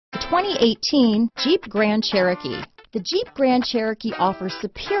2018 Jeep Grand Cherokee. The Jeep Grand Cherokee offers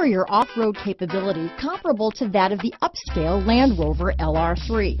superior off-road capability comparable to that of the upscale Land Rover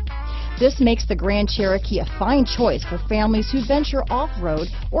LR3. This makes the Grand Cherokee a fine choice for families who venture off-road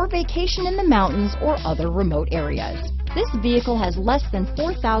or vacation in the mountains or other remote areas. This vehicle has less than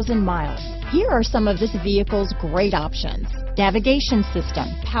 4,000 miles. Here are some of this vehicle's great options: navigation system,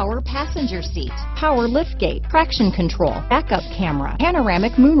 power passenger seat, power liftgate, traction control, backup camera,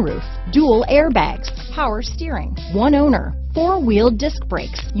 panoramic moonroof, dual airbags, power steering, one owner, four-wheel disc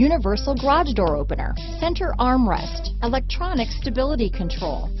brakes, universal garage door opener, center armrest, electronic stability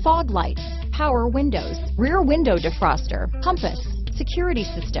control, fog lights, power windows, rear window defroster, compass, security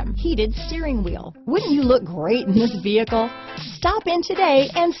system, heated steering wheel. Wouldn't you look great in this vehicle? Stop in today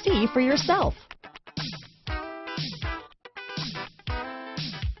and see for yourself.